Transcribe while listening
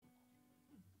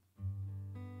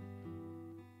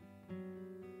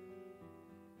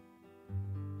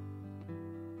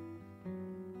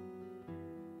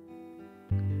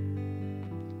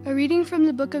A reading from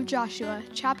the book of Joshua,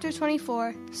 chapter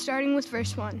 24, starting with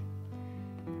verse 1.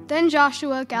 Then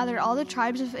Joshua gathered all the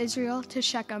tribes of Israel to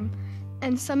Shechem,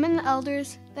 and summoned the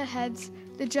elders, the heads,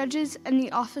 the judges, and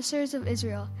the officers of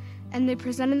Israel, and they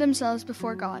presented themselves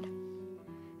before God.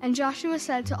 And Joshua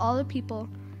said to all the people,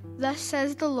 Thus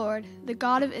says the Lord, the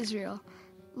God of Israel,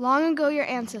 Long ago your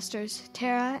ancestors,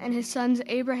 Terah and his sons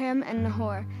Abraham and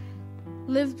Nahor,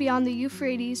 lived beyond the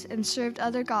Euphrates and served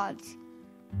other gods.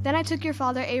 Then I took your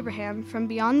father Abraham from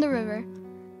beyond the river,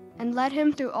 and led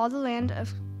him through all the land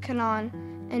of Canaan,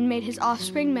 and made his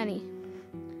offspring many.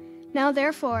 Now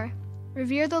therefore,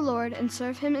 revere the Lord and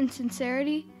serve him in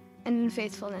sincerity and in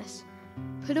faithfulness.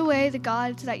 Put away the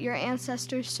gods that your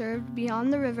ancestors served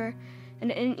beyond the river and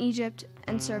in Egypt,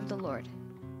 and serve the Lord.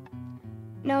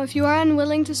 Now if you are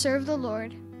unwilling to serve the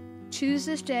Lord, choose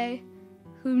this day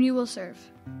whom you will serve.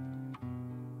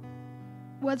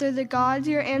 Whether the gods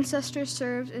your ancestors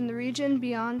served in the region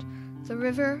beyond the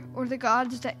river, or the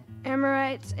gods the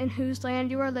Amorites in whose land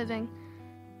you are living,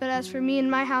 but as for me and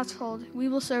my household, we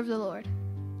will serve the Lord.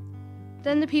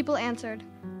 Then the people answered,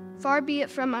 Far be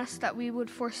it from us that we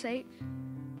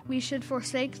should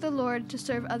forsake the Lord to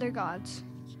serve other gods.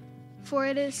 For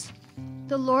it is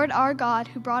the Lord our God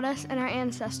who brought us and our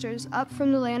ancestors up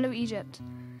from the land of Egypt,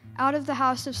 out of the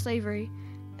house of slavery,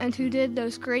 and who did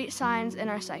those great signs in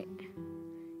our sight.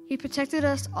 He protected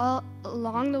us all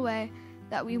along the way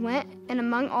that we went, and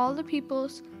among all the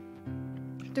peoples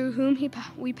through whom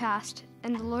we passed,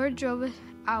 and the Lord drove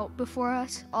out before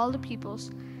us all the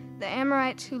peoples, the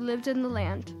Amorites who lived in the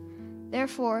land.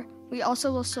 Therefore, we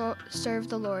also will serve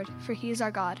the Lord, for he is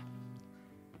our God.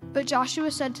 But Joshua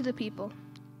said to the people,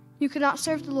 You cannot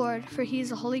serve the Lord, for he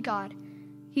is a holy God.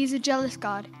 He is a jealous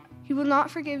God. He will not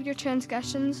forgive your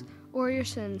transgressions or your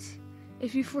sins.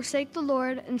 If you forsake the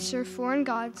Lord and serve foreign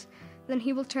gods, then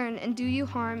he will turn and do you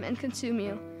harm and consume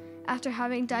you, after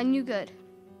having done you good.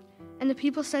 And the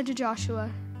people said to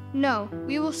Joshua, No,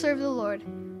 we will serve the Lord.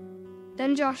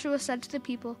 Then Joshua said to the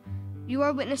people, You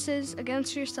are witnesses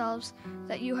against yourselves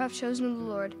that you have chosen the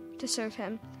Lord to serve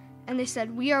him. And they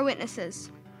said, We are witnesses.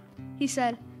 He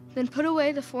said, Then put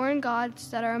away the foreign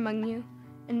gods that are among you,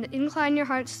 and incline your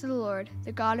hearts to the Lord,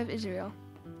 the God of Israel.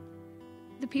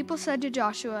 The people said to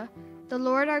Joshua, The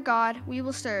Lord our God we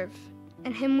will serve,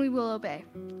 and him we will obey.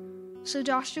 So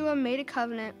Joshua made a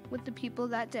covenant with the people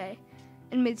that day,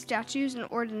 and made statutes and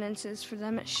ordinances for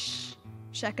them at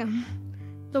Shechem.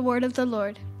 The word of the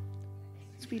Lord.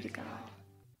 Thanks be to God.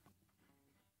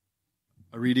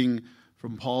 A reading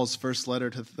from Paul's first letter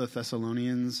to the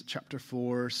Thessalonians, chapter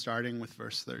 4, starting with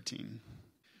verse 13.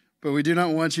 But we do not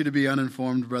want you to be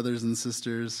uninformed, brothers and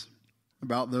sisters,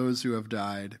 about those who have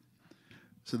died,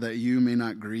 so that you may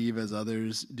not grieve as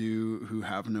others do who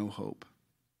have no hope.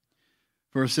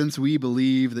 For since we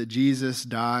believe that Jesus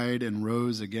died and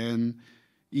rose again,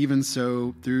 even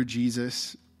so, through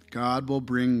Jesus, God will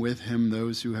bring with him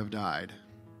those who have died.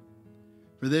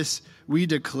 For this we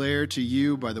declare to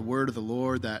you by the word of the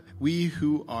Lord, that we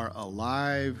who are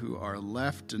alive, who are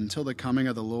left until the coming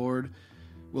of the Lord,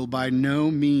 will by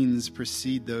no means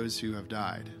precede those who have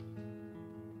died.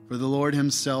 For the Lord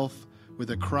himself, with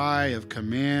a cry of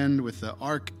command, with the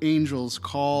archangel's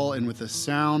call, and with the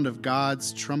sound of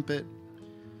God's trumpet,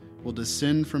 will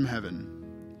descend from heaven,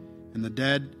 and the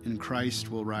dead in Christ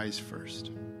will rise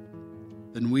first.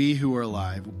 Then we who are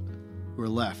alive, who are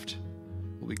left,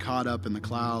 will be caught up in the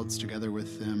clouds together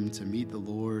with them to meet the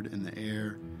Lord in the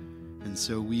air, and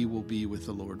so we will be with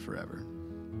the Lord forever.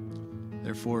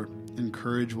 Therefore,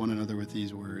 encourage one another with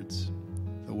these words.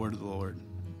 The word of the Lord.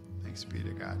 Thanks be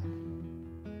to God.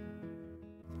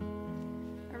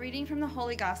 A reading from the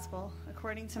Holy Gospel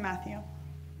according to Matthew.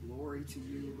 Glory to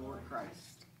you, Lord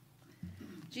Christ.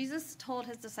 Jesus told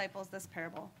his disciples this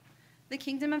parable. The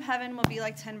kingdom of heaven will be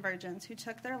like 10 virgins who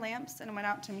took their lamps and went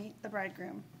out to meet the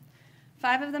bridegroom.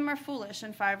 5 of them were foolish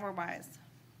and 5 were wise.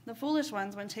 The foolish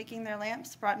ones, when taking their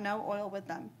lamps, brought no oil with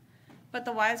them, but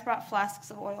the wise brought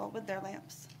flasks of oil with their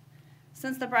lamps.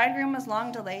 Since the bridegroom was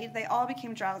long delayed, they all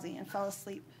became drowsy and fell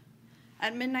asleep.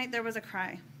 At midnight there was a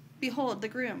cry, Behold, the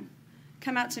groom!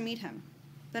 Come out to meet him.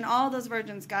 Then all those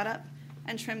virgins got up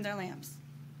and trimmed their lamps.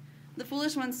 The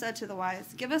foolish ones said to the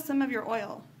wise, Give us some of your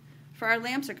oil, for our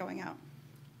lamps are going out.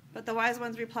 But the wise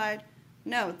ones replied,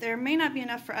 No, there may not be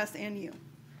enough for us and you.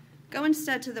 Go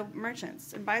instead to the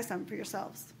merchants and buy some for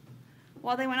yourselves.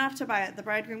 While they went off to buy it, the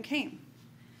bridegroom came,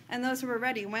 and those who were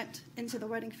ready went into the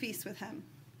wedding feast with him.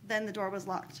 Then the door was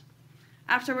locked.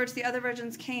 Afterwards the other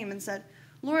virgins came and said,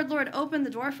 Lord, Lord, open the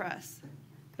door for us.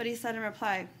 But he said in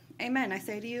reply, Amen, I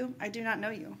say to you, I do not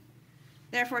know you.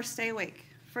 Therefore stay awake,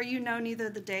 for you know neither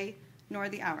the day nor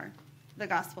the hour. The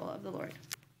gospel of the Lord.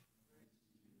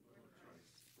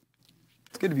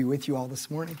 It's good to be with you all this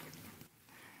morning.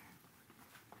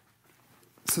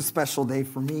 It's a special day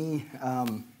for me,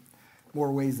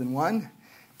 more ways than one,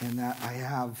 in that I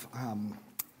have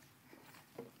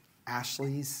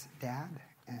Ashley's dad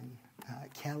and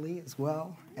Kelly as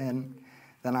well, and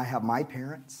then I have my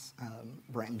parents,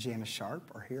 Brent and Janice Sharp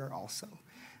are here also.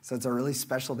 So it's a really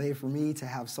special day for me to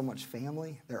have so much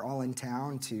family. They're all in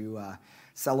town to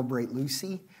celebrate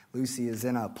Lucy. Lucy is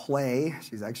in a play.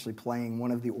 She's actually playing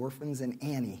one of the orphans in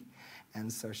Annie.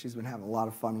 And so she's been having a lot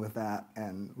of fun with that,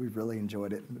 and we've really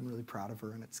enjoyed it and been really proud of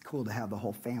her. And it's cool to have the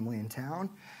whole family in town.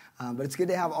 But it's good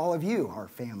to have all of you, our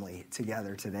family,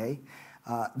 together today.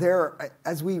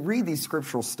 As we read these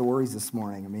scriptural stories this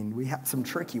morning, I mean, we have some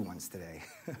tricky ones today.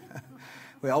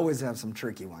 We always have some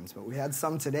tricky ones, but we had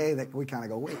some today that we kind of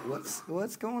go, wait,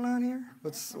 what's going on here?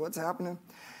 What's happening?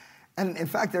 And in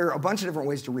fact, there are a bunch of different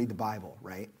ways to read the Bible,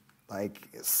 right? Like,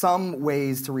 some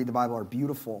ways to read the Bible are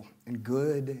beautiful and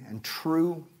good and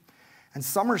true, and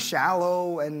some are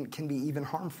shallow and can be even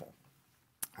harmful.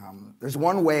 There's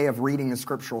one way of reading a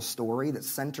scriptural story that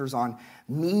centers on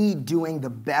me doing the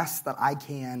best that I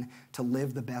can to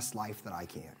live the best life that I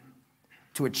can,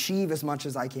 to achieve as much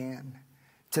as I can,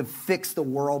 to fix the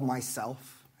world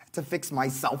myself, to fix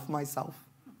myself.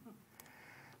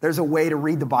 There's a way to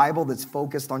read the Bible that's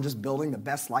focused on just building the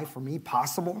best life for me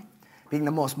possible, being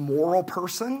the most moral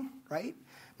person, right?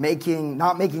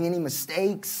 Not making any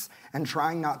mistakes and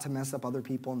trying not to mess up other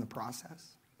people in the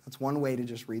process. That's one way to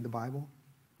just read the Bible.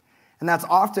 And that's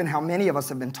often how many of us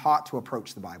have been taught to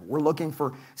approach the Bible. We're looking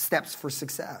for steps for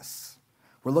success.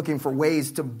 We're looking for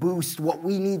ways to boost what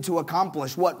we need to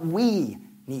accomplish, what we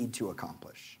need to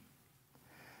accomplish.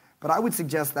 But I would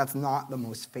suggest that's not the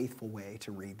most faithful way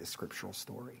to read the scriptural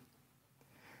story.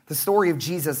 The story of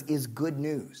Jesus is good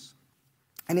news.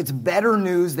 And it's better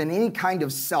news than any kind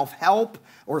of self-help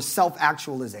or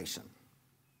self-actualization.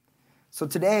 So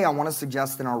today I want to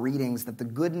suggest in our readings that the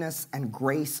goodness and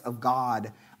grace of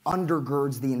God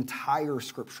undergirds the entire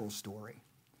scriptural story.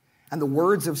 And the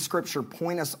words of Scripture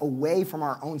point us away from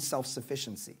our own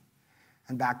self-sufficiency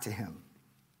and back to Him.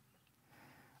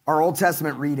 Our Old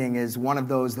Testament reading is one of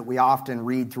those that we often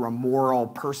read through a moral,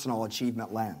 personal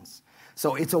achievement lens.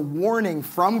 So it's a warning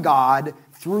from God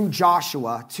through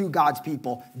Joshua to God's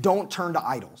people, don't turn to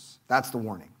idols. That's the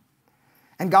warning.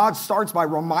 And God starts by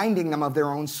reminding them of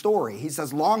their own story. He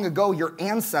says, long ago, your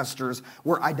ancestors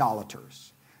were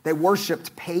idolaters. They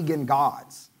worshiped pagan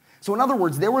gods. So in other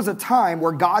words, there was a time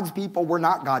where God's people were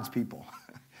not God's people.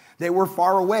 They were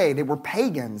far away. They were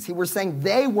pagans. He was saying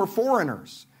they were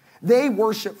foreigners. They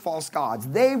worshiped false gods.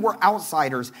 They were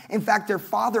outsiders. In fact, their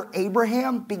father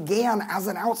Abraham began as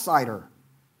an outsider.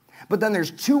 But then there's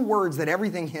two words that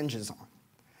everything hinges on.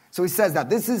 So he says that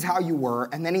this is how you were,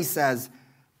 and then he says,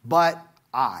 but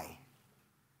I.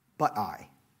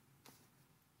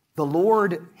 The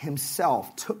Lord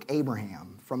himself took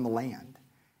Abraham from the land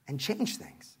and changed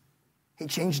things. He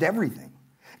changed everything.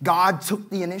 God took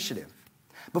the initiative.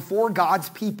 Before God's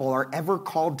people are ever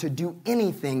called to do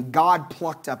anything, God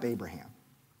plucked up Abraham.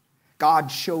 God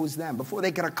chose them. Before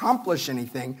they could accomplish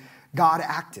anything, God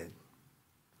acted.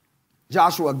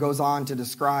 Joshua goes on to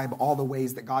describe all the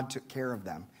ways that God took care of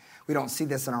them. We don't see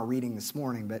this in our reading this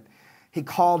morning, but he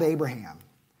called Abraham.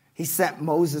 He sent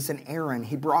Moses and Aaron.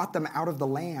 He brought them out of the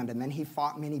land, and then he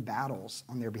fought many battles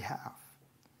on their behalf.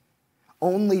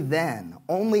 Only then,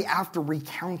 only after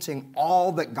recounting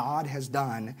all that God has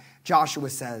done,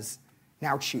 Joshua says,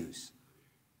 now choose.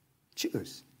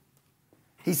 Choose.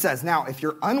 He says, now, if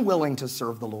you're unwilling to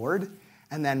serve the Lord,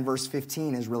 and then verse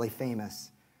 15 is really famous,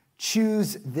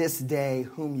 choose this day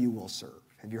whom you will serve.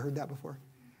 Have you heard that before?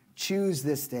 Choose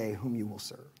this day whom you will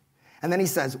serve. And then he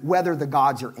says, whether the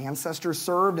gods your ancestors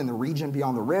served in the region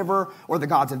beyond the river, or the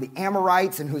gods of the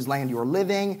Amorites in whose land you are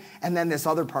living, and then this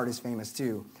other part is famous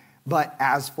too. But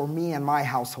as for me and my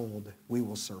household, we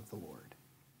will serve the Lord.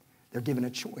 They're given a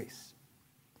choice.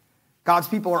 God's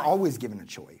people are always given a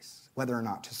choice whether or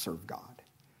not to serve God.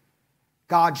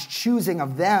 God's choosing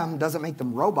of them doesn't make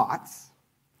them robots.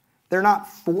 They're not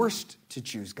forced to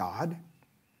choose God.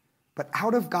 But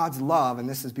out of God's love, and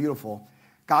this is beautiful,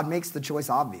 God makes the choice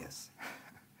obvious.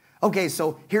 Okay,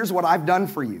 so here's what I've done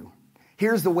for you.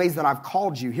 Here's the ways that I've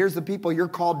called you. Here's the people you're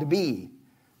called to be.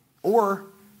 Or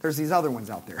there's these other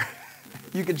ones out there.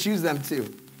 You can choose them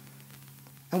too.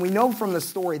 And we know from the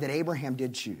story that Abraham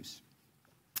did choose.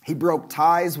 He broke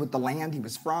ties with the land he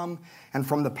was from and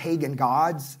from the pagan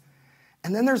gods.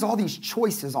 And then there's all these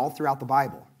choices all throughout the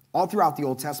Bible. All throughout the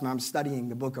Old Testament. I'm studying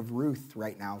the book of Ruth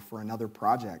right now for another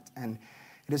project. And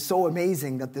it is so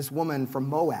amazing that this woman from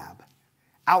Moab,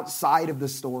 outside of the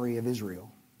story of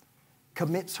Israel,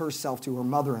 commits herself to her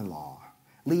mother-in-law,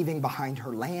 leaving behind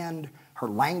her land, her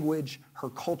language, her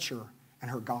culture, and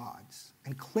her gods,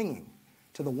 and clinging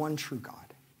to the one true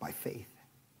God by faith.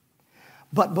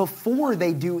 But before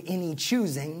they do any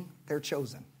choosing, they're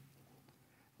chosen.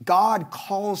 God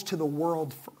calls to the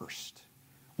world first.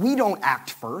 We don't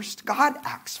act first. God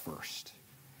acts first.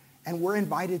 And we're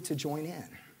invited to join in.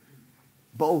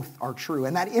 Both are true.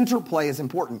 And that interplay is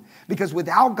important because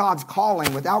without God's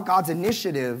calling, without God's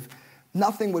initiative,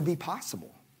 nothing would be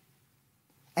possible.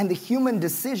 And the human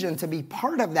decision to be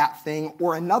part of that thing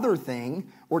or another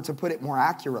thing, or to put it more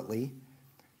accurately,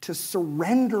 to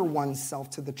surrender oneself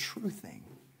to the true thing,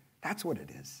 that's what it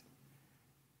is.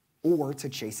 Or to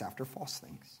chase after false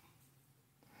things.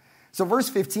 So verse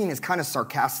 15 is kind of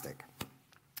sarcastic.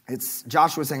 It's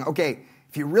Joshua saying, okay,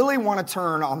 if you really want to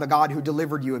turn on the God who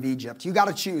delivered you of Egypt, you got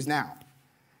to choose now.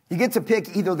 You get to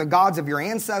pick either the gods of your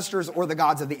ancestors or the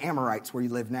gods of the Amorites where you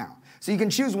live now. So you can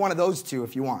choose one of those two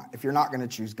if you want, if you're not going to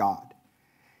choose God.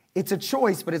 It's a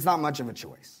choice, but it's not much of a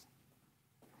choice.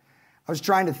 I was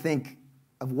trying to think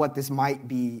of what this might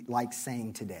be like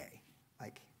saying today.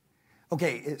 Like,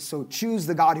 okay, so choose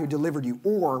the God who delivered you,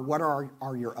 or what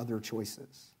are your other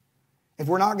choices? If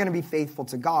we're not going to be faithful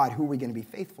to God, who are we going to be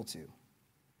faithful to?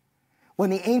 Well,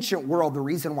 in the ancient world, the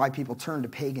reason why people turned to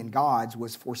pagan gods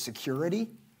was for security,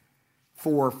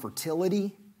 for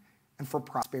fertility, and for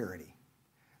prosperity.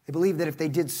 They believed that if they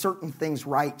did certain things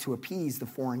right to appease the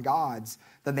foreign gods,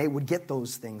 then they would get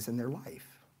those things in their life.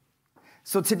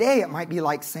 So today it might be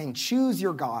like saying, choose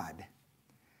your God.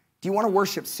 Do you want to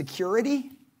worship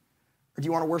security or do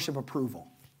you want to worship approval?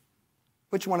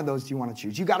 Which one of those do you want to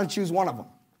choose? You got to choose one of them.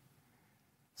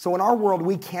 So in our world,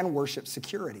 we can worship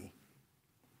security.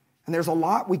 And there's a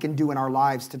lot we can do in our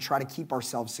lives to try to keep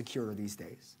ourselves secure these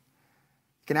days.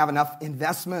 You can have enough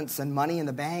investments and money in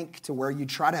the bank to where you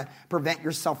try to prevent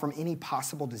yourself from any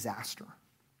possible disaster.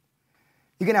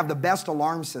 You can have the best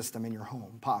alarm system in your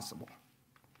home possible.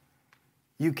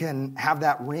 You can have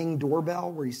that Ring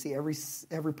doorbell where you see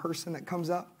every person that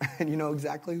comes up and you know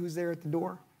exactly who's there at the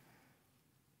door.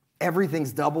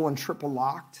 Everything's double and triple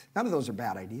locked. None of those are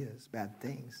bad ideas, bad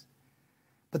things.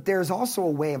 But there's also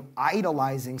a way of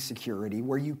idolizing security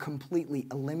where you completely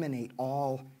eliminate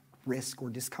all risk or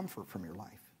discomfort from your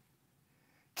life.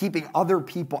 Keeping other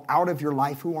people out of your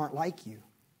life who aren't like you.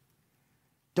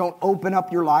 Don't open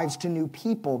up your lives to new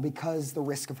people because the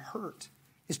risk of hurt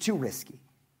is too risky.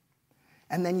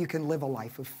 And then you can live a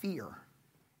life of fear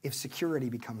if security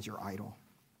becomes your idol.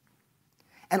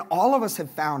 And all of us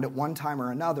have found at one time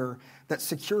or another that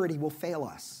security will fail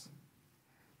us.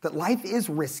 That life is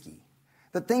risky.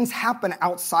 That things happen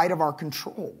outside of our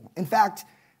control. In fact,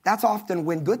 that's often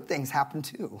when good things happen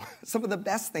too. Some of the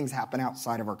best things happen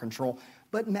outside of our control,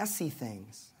 but messy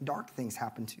things, dark things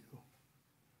happen too.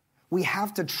 We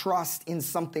have to trust in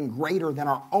something greater than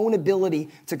our own ability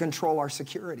to control our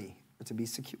security or to be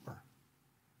secure.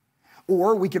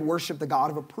 Or we could worship the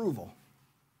God of approval.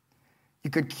 You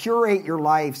could curate your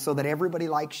life so that everybody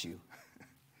likes you.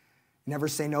 You never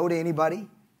say no to anybody,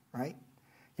 right?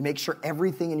 You make sure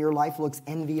everything in your life looks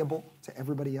enviable to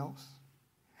everybody else.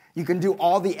 You can do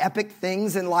all the epic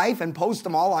things in life and post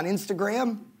them all on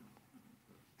Instagram,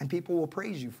 and people will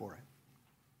praise you for it.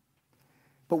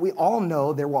 But we all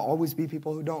know there will always be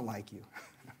people who don't like you,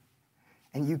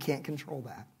 and you can't control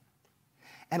that.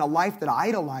 And a life that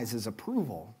idolizes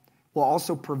approval will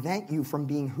also prevent you from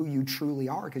being who you truly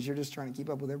are because you're just trying to keep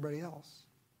up with everybody else.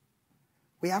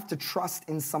 We have to trust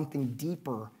in something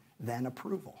deeper than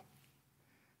approval.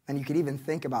 And you could even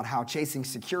think about how chasing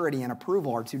security and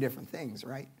approval are two different things,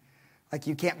 right? Like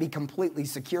you can't be completely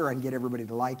secure and get everybody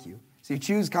to like you. So you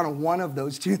choose kind of one of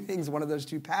those two things, one of those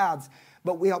two paths.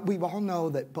 But we all know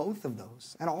that both of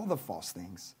those and all the false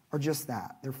things are just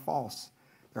that. They're false.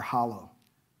 They're hollow.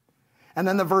 And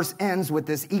then the verse ends with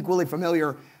this equally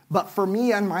familiar, but for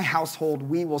me and my household,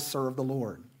 we will serve the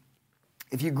Lord.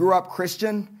 If you grew up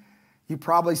Christian, you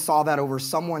probably saw that over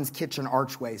someone's kitchen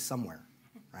archway somewhere,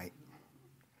 right?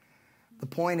 The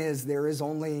point is there is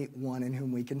only one in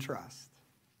whom we can trust,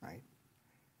 right?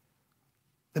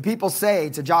 The people say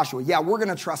to Joshua, yeah, we're going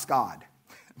to trust God.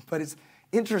 But it's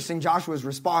interesting, Joshua's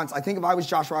response. I think if I was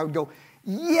Joshua, I would go,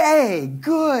 yay,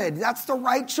 good, that's the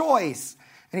right choice.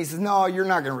 And he says, no, you're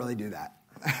not going to really do that.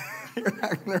 You're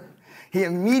not gonna. He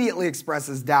immediately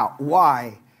expresses doubt.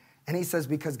 Why? And he says,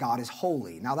 because God is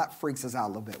holy. Now that freaks us out a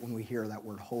little bit when we hear that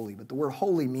word holy, but the word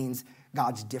holy means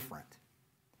God's different.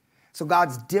 So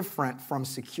God's different from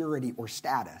security or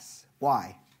status.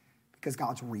 Why? Because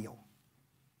God's real.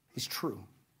 He's true.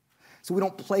 So we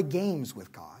don't play games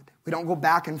with God. We don't go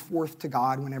back and forth to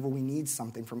God whenever we need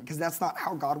something from him, because that's not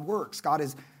how God works. God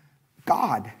is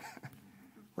God.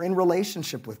 We're in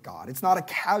relationship with God. It's not a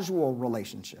casual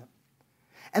relationship.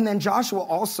 And then Joshua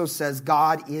also says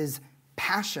God is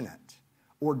passionate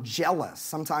or jealous.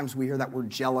 Sometimes we hear that word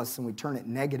jealous and we turn it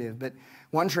negative, but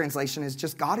one translation is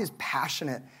just God is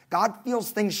passionate. God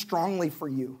feels things strongly for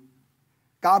you.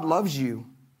 God loves you.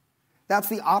 That's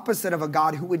the opposite of a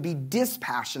God who would be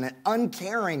dispassionate,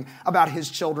 uncaring about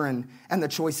his children and the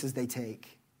choices they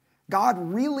take. God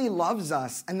really loves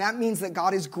us, and that means that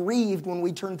God is grieved when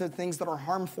we turn to things that are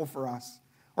harmful for us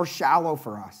or shallow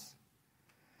for us.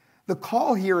 The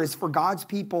call here is for God's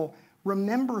people,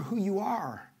 remember who you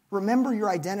are. Remember your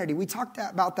identity. We talked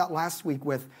about that last week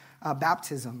with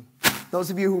baptism. Those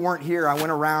of you who weren't here, I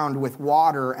went around with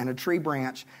water and a tree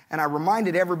branch, and I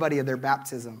reminded everybody of their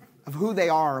baptism, of who they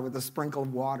are with a sprinkle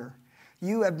of water.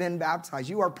 You have been baptized.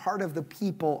 You are part of the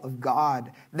people of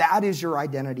God. That is your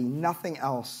identity, nothing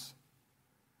else.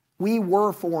 We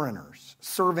were foreigners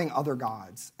serving other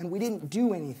gods, and we didn't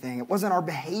do anything. It wasn't our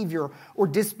behavior or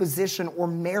disposition or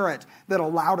merit that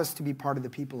allowed us to be part of the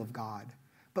people of God.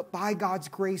 But by God's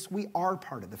grace, we are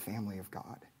part of the family of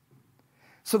God.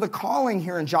 So the calling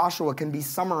here in Joshua can be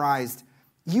summarized,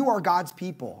 you are God's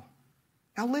people.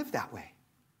 Now live that way.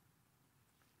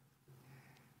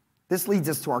 This leads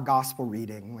us to our gospel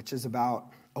reading, which is about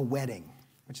a wedding,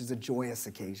 which is a joyous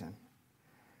occasion.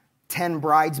 10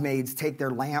 bridesmaids take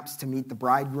their lamps to meet the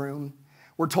bridegroom.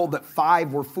 We're told that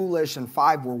 5 were foolish and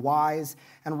 5 were wise.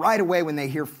 And right away when they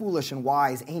hear foolish and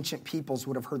wise, ancient peoples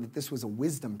would have heard that this was a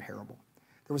wisdom parable.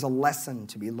 There was a lesson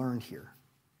to be learned here.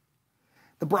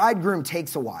 The bridegroom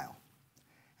takes a while,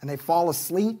 and they fall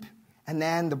asleep, and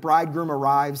then the bridegroom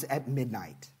arrives at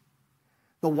midnight.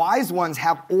 The wise ones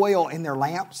have oil in their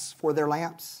lamps, for their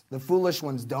lamps. The foolish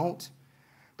ones don't.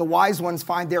 The wise ones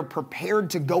find they're prepared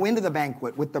to go into the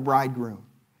banquet with the bridegroom.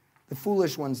 The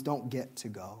foolish ones don't get to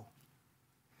go.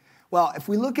 Well, if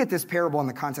we look at this parable in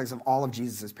the context of all of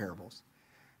Jesus' parables,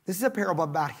 this is a parable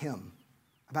about him,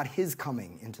 about his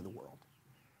coming into the world.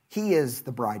 He is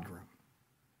the bridegroom.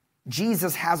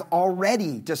 Jesus has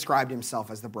already described himself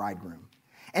as the bridegroom.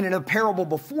 And in a parable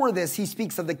before this, he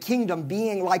speaks of the kingdom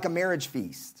being like a marriage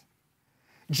feast.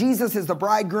 Jesus is the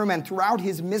bridegroom, and throughout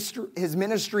his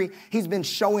ministry, he's been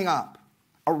showing up,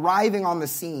 arriving on the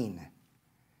scene.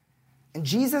 And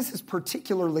Jesus is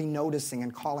particularly noticing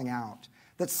and calling out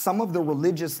that some of the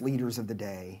religious leaders of the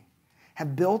day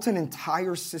have built an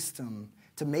entire system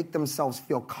to make themselves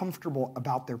feel comfortable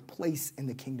about their place in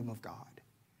the kingdom of God.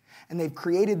 And they've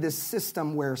created this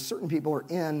system where certain people are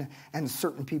in and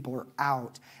certain people are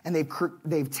out. And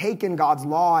they've taken God's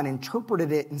law and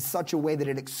interpreted it in such a way that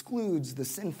it excludes the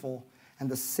sinful and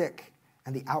the sick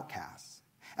and the outcasts.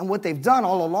 And what they've done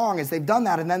all along is they've done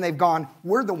that, and then they've gone,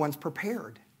 we're the ones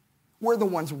prepared. We're the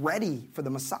ones ready for the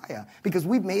Messiah because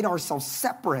we've made ourselves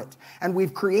separate and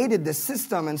we've created this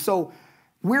system. And so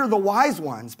we're the wise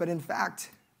ones, but in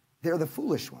fact, they're the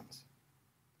foolish ones.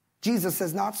 Jesus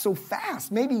says, not so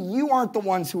fast. Maybe you are the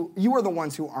ones who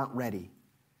aren't ready.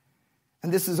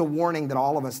 And this is a warning that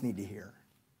all of us need to hear.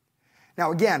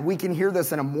 Now, again, we can hear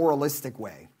this in a moralistic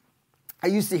way. I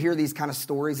used to hear these kind of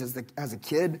stories as a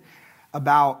kid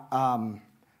about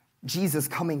Jesus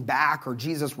coming back or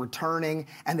Jesus returning,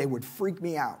 and they would freak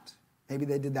me out. Maybe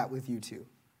they did that with you too.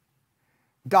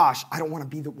 Gosh, I don't want to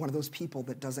be one of those people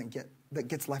that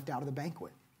gets left out of the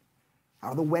banquet,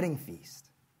 out of the wedding feast.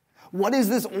 What is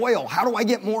this oil? How do I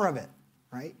get more of it?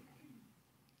 Right?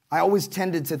 I always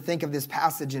tended to think of this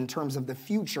passage in terms of the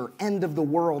future, end of the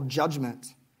world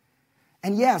judgment.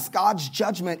 And yes, God's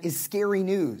judgment is scary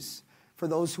news for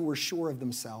those who are sure of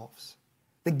themselves,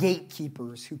 the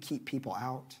gatekeepers who keep people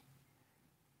out.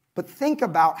 But think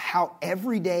about how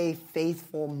everyday,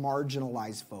 faithful,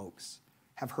 marginalized folks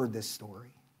have heard this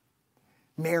story.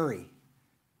 Mary,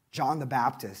 John the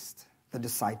Baptist, the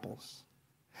disciples.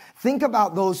 Think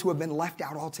about those who have been left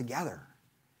out altogether.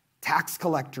 Tax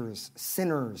collectors,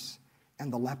 sinners,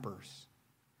 and the lepers.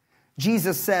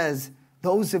 Jesus says,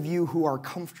 those of you who are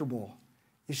comfortable,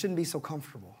 you shouldn't be so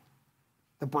comfortable.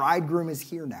 The bridegroom is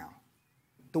here now.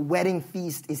 The wedding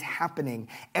feast is happening.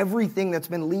 Everything that's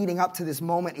been leading up to this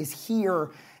moment is here,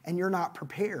 and you're not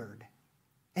prepared.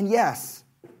 And yes,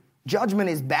 judgment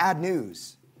is bad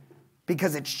news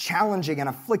because it's challenging and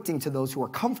afflicting to those who are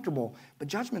comfortable, but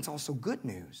judgment's also good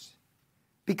news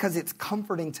because it's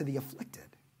comforting to the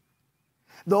afflicted.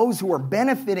 Those who are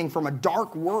benefiting from a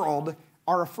dark world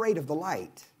are afraid of the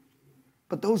light,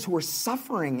 but those who are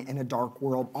suffering in a dark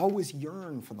world always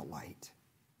yearn for the light.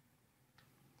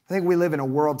 I think we live in a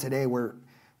world today where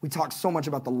we talk so much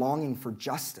about the longing for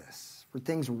justice, for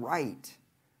things right,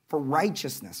 for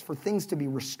righteousness, for things to be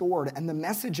restored. And the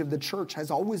message of the church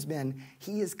has always been,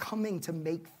 he is coming to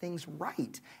make things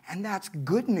right. And that's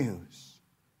good news.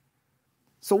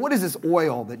 So what is this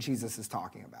oil that Jesus is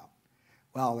talking about?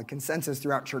 Well, the consensus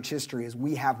throughout church history is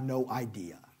we have no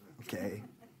idea, okay?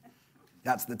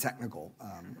 That's the technical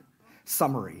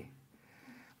summary.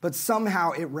 But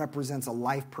somehow it represents a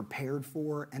life prepared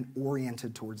for and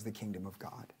oriented towards the kingdom of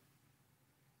God.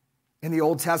 In the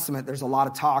Old Testament, there's a lot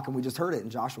of talk, and we just heard it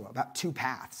in Joshua, about two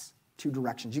paths, two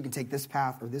directions. You can take this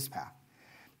path or this path.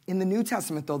 In the New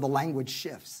Testament, though, the language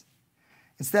shifts.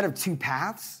 Instead of two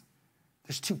paths,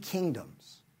 there's two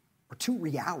kingdoms or two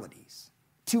realities,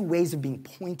 two ways of being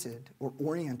pointed or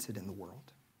oriented in the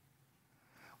world.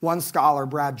 One scholar,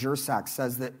 Brad Jersak,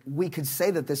 says that we could say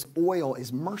that this oil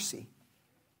is mercy.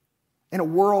 In a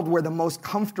world where the most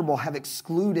comfortable have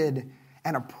excluded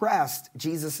and oppressed,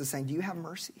 Jesus is saying, do you have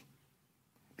mercy?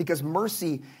 Because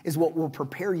mercy is what will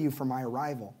prepare you for my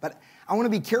arrival. But I want to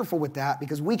be careful with that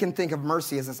because we can think of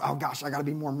mercy as this, oh gosh, I got to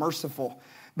be more merciful.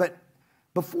 But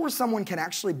before someone can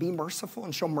actually be merciful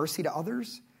and show mercy to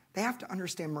others, they have to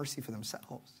understand mercy for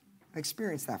themselves and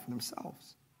experience that for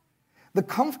themselves. The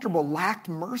comfortable lacked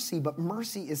mercy, but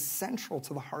mercy is central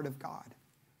to the heart of God.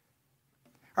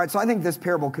 All right, so I think this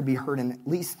parable could be heard in at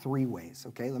least three ways,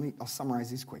 okay? I'll summarize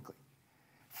these quickly.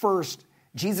 First,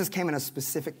 Jesus came in a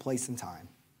specific place and time.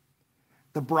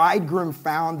 The bridegroom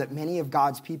found that many of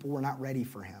God's people were not ready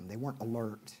for him. They weren't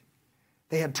alert.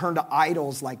 They had turned to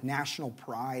idols like national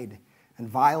pride and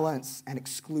violence and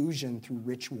exclusion through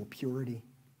ritual purity.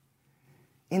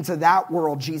 Into that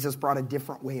world, Jesus brought a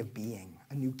different way of being,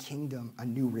 a new kingdom, a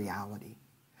new reality.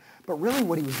 But really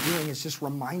what he was doing is just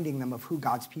reminding them of who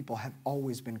God's people have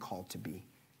always been called to be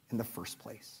in the first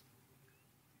place.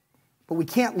 But we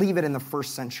can't leave it in the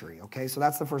first century, okay? So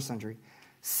that's the first century.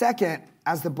 Second,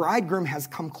 as the bridegroom has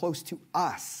come close to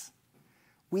us,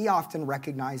 we often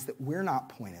recognize that we're not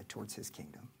pointed towards his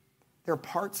kingdom. There are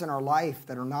parts in our life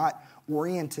that are not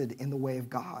oriented in the way of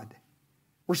God.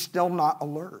 We're still not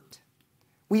alert.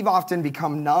 We've often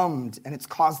become numbed, and it's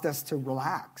caused us to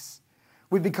relax.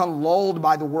 We've become lulled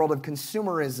by the world of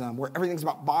consumerism, where everything's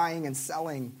about buying and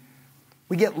selling.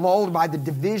 We get lulled by the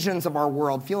divisions of our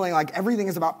world, feeling like everything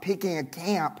is about picking a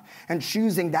camp and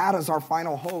choosing that as our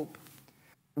final hope.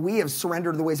 We have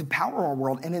surrendered to the ways of power in our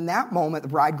world, and in that moment, the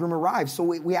bridegroom arrives. So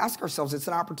we ask ourselves, it's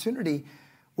an opportunity,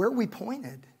 where are we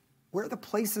pointed? Where are the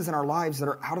places in our lives that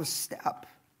are out of step?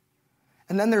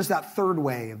 And then there's that third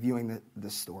way of viewing the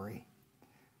story.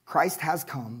 Christ has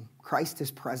come, Christ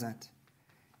is present,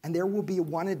 and there will be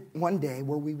one day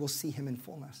where we will see him in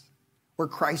fullness, where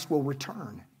Christ will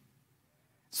return.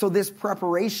 So this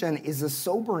preparation is a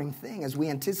sobering thing as we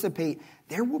anticipate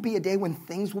there will be a day when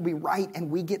things will be right and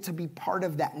we get to be part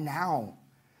of that now.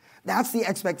 That's the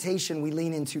expectation we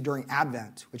lean into during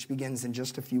Advent, which begins in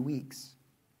just a few weeks.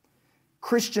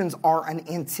 Christians are an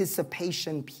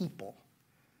anticipation people,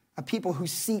 a people who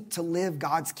seek to live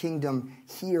God's kingdom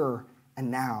here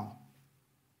and now.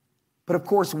 But of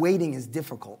course, waiting is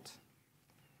difficult.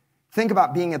 Think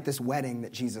about being at this wedding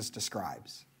that Jesus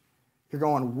describes. You're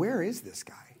going, where is this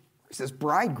guy? Where's this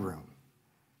bridegroom?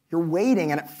 You're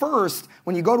waiting, and at first,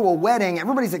 when you go to a wedding,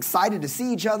 everybody's excited to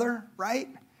see each other, right?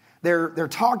 They're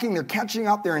talking, they're catching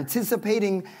up, they're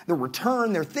anticipating the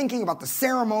return, they're thinking about the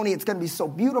ceremony. It's going to be so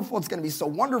beautiful, it's going to be so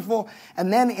wonderful,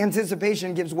 and then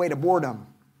anticipation gives way to boredom.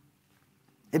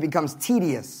 It becomes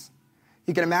tedious.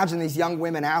 You can imagine these young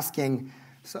women asking,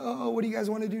 so what do you guys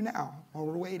want to do now while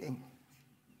we're waiting?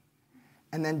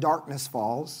 And then darkness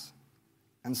falls,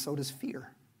 and so does fear.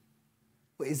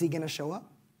 Well, is he going to show up?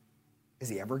 Is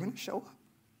he ever going to show up?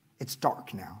 It's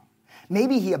dark now.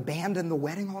 Maybe he abandoned the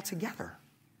wedding altogether.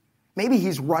 Maybe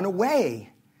he's run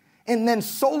away. And then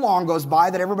so long goes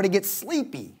by that everybody gets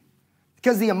sleepy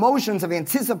because the emotions of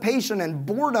anticipation and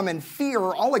boredom and fear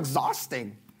are all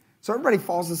exhausting. So everybody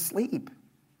falls asleep.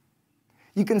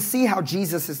 You can see how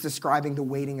Jesus is describing the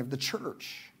waiting of the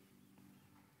church.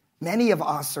 Many of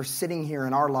us are sitting here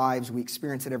in our lives, we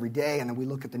experience it every day, and then we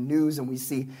look at the news and we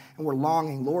see, and we're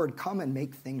longing, Lord, come and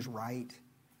make things right.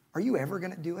 Are you ever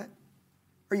going to do it?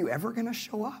 Are you ever going to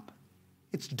show up?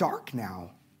 It's dark now.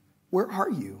 Where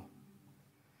are you?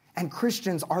 And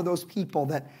Christians are those people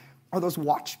that are those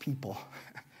watch people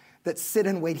that sit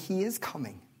and wait. He is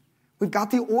coming. We've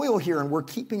got the oil here and we're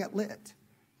keeping it lit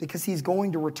because he's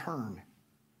going to return.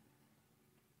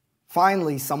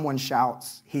 Finally, someone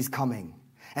shouts, he's coming.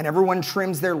 And everyone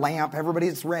trims their lamp.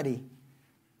 Everybody's ready,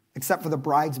 except for the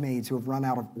bridesmaids who have run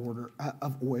out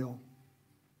of oil.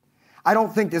 I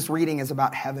don't think this reading is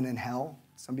about heaven and hell.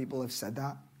 Some people have said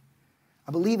that.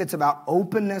 I believe it's about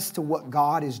openness to what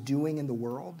God is doing in the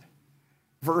world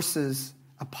versus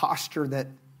a posture that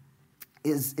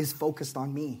is focused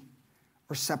on me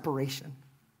or separation.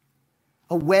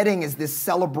 A wedding is this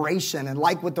celebration, and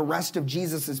like with the rest of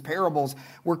Jesus' parables,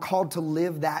 we're called to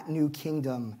live that new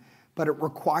kingdom, but it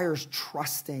requires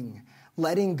trusting,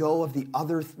 letting go of the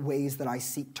other ways that I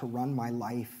seek to run my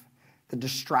life, the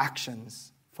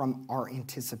distractions from our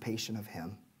anticipation of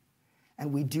him.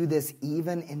 And we do this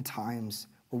even in times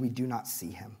where we do not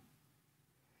see him.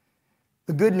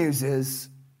 The good news is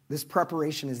this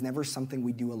preparation is never something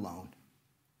we do alone.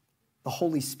 The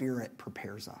Holy Spirit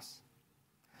prepares us.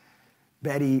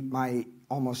 Betty, my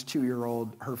almost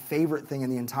 2-year-old, her favorite thing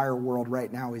in the entire world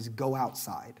right now is go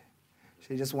outside.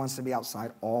 She just wants to be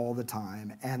outside all the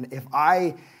time. And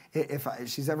if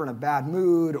she's ever in a bad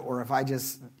mood, or if I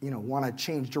just, want to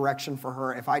change direction for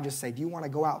her, if I just say, do you want to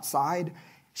go outside?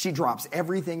 She drops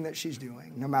everything that she's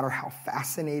doing, no matter how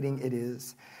fascinating it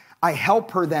is. I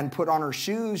help her then put on her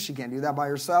shoes. She can't do that by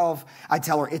herself. I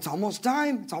tell her, it's almost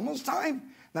time. It's almost time.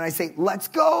 Then I say, let's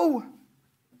go.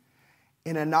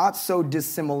 In a not so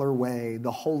dissimilar way,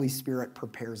 the Holy Spirit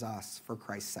prepares us for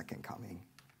Christ's second coming.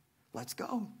 Let's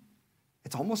go.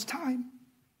 It's almost time.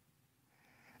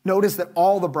 Notice that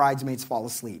all the bridesmaids fall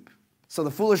asleep. So the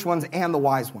foolish ones and the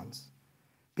wise ones.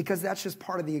 Because that's just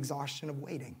part of the exhaustion of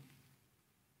waiting.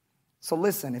 So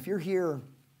listen, if you're here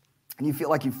and you feel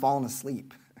like you've fallen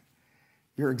asleep,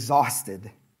 you're exhausted,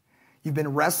 you've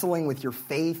been wrestling with your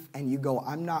faith, and you go,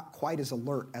 I'm not quite as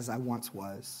alert as I once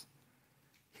was.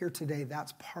 Here today,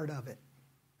 that's part of it.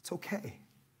 It's okay.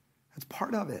 That's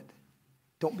part of it.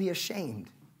 Don't be ashamed.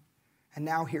 And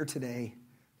now here today,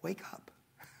 wake up.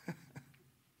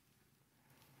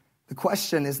 The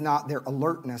question is not their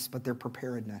alertness, but their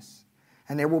preparedness.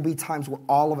 And there will be times where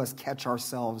all of us catch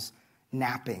ourselves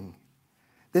napping.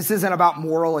 This isn't about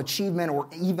moral achievement or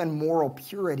even moral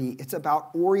purity. It's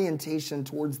about orientation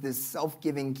towards this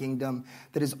self-giving kingdom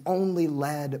that is only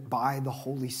led by the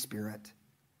Holy Spirit.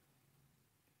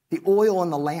 The oil in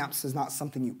the lamps is not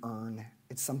something you earn.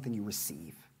 It's something you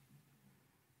receive.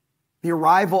 The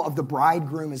arrival of the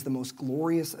bridegroom is the most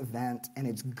glorious event, and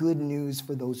it's good news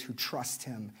for those who trust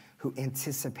him, who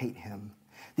anticipate him.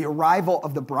 The arrival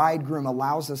of the bridegroom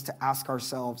allows us to ask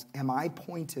ourselves, am I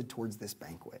pointed towards this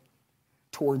banquet,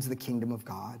 towards the kingdom of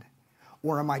God?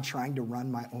 Or am I trying to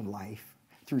run my own life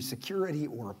through security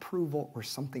or approval or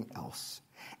something else?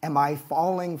 Am I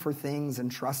falling for things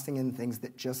and trusting in things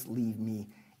that just leave me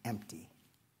empty?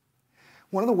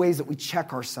 One of the ways that we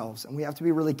check ourselves, and we have to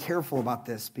be really careful about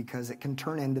this because it can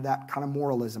turn into that kind of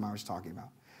moralism I was talking about.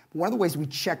 But one of the ways we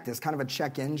check this, kind of a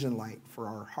check engine light for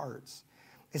our hearts,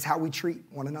 is how we treat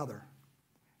one another.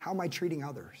 How am I treating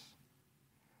others?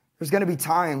 There's going to be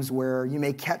times where you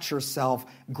may catch yourself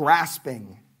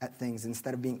grasping at things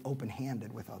instead of being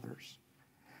open-handed with others,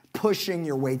 pushing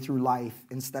your way through life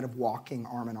instead of walking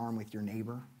arm in arm with your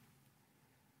neighbor.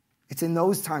 It's in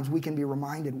those times we can be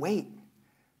reminded, wait,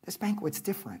 this banquet's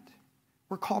different.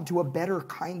 We're called to a better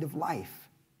kind of life.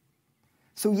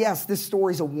 So yes, this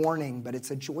story's a warning, but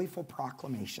it's a joyful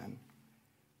proclamation.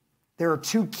 There are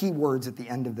 2 key words at the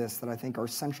end of this that I think are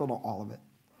central to all of it.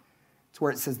 It's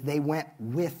where it says they went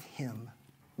with him,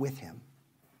 with him.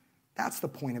 That's the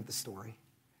point of the story.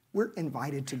 We're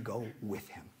invited to go with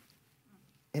him,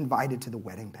 invited to the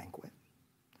wedding banquet.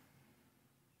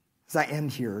 As I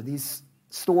end here, these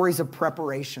stories of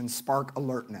preparation spark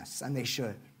alertness, and they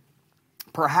should.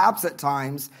 Perhaps at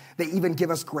times, they even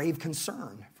give us grave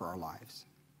concern for our lives.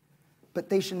 But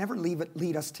they should never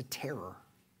lead us to terror.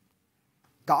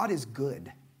 God is good,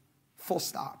 full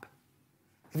stop.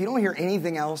 If you don't hear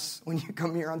anything else when you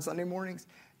come here on Sunday mornings,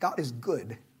 God is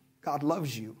good. God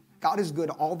loves you. God is good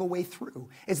all the way through.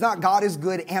 It's not God is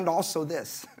good and also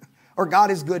this, or God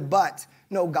is good but.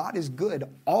 No, God is good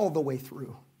all the way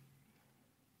through.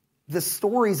 The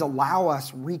stories allow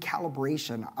us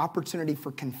recalibration, opportunity for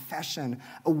confession,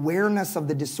 awareness of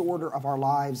the disorder of our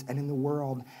lives and in the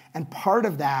world. And part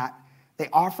of that, they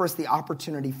offer us the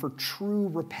opportunity for true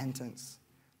repentance,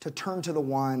 to turn to the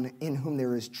one in whom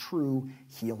there is true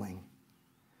healing.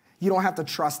 You don't have to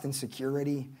trust in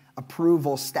security,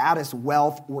 approval, status,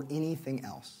 wealth, or anything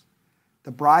else.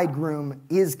 The bridegroom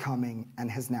is coming and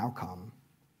has now come.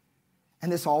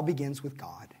 And this all begins with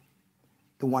God,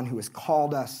 the one who has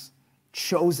called us,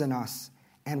 chosen us,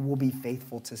 and will be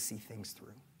faithful to see things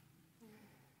through.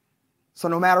 So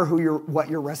no matter what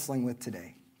you're wrestling with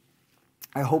today,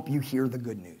 I hope you hear the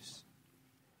good news.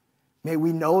 May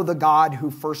we know the God who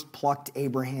first plucked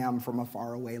Abraham from a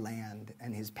faraway land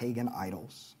and his pagan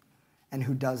idols, and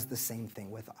who does the same thing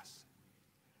with us.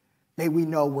 May we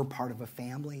know we're part of a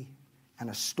family and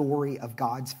a story of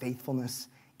God's faithfulness,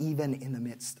 even in the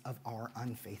midst of our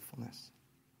unfaithfulness.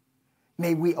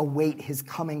 May we await his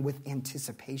coming with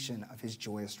anticipation of his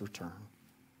joyous return.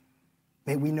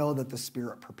 May we know that the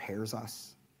Spirit prepares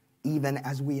us, even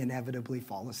as we inevitably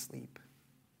fall asleep.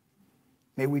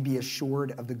 May we be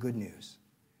assured of the good news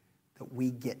that we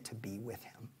get to be with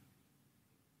him.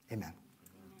 Amen.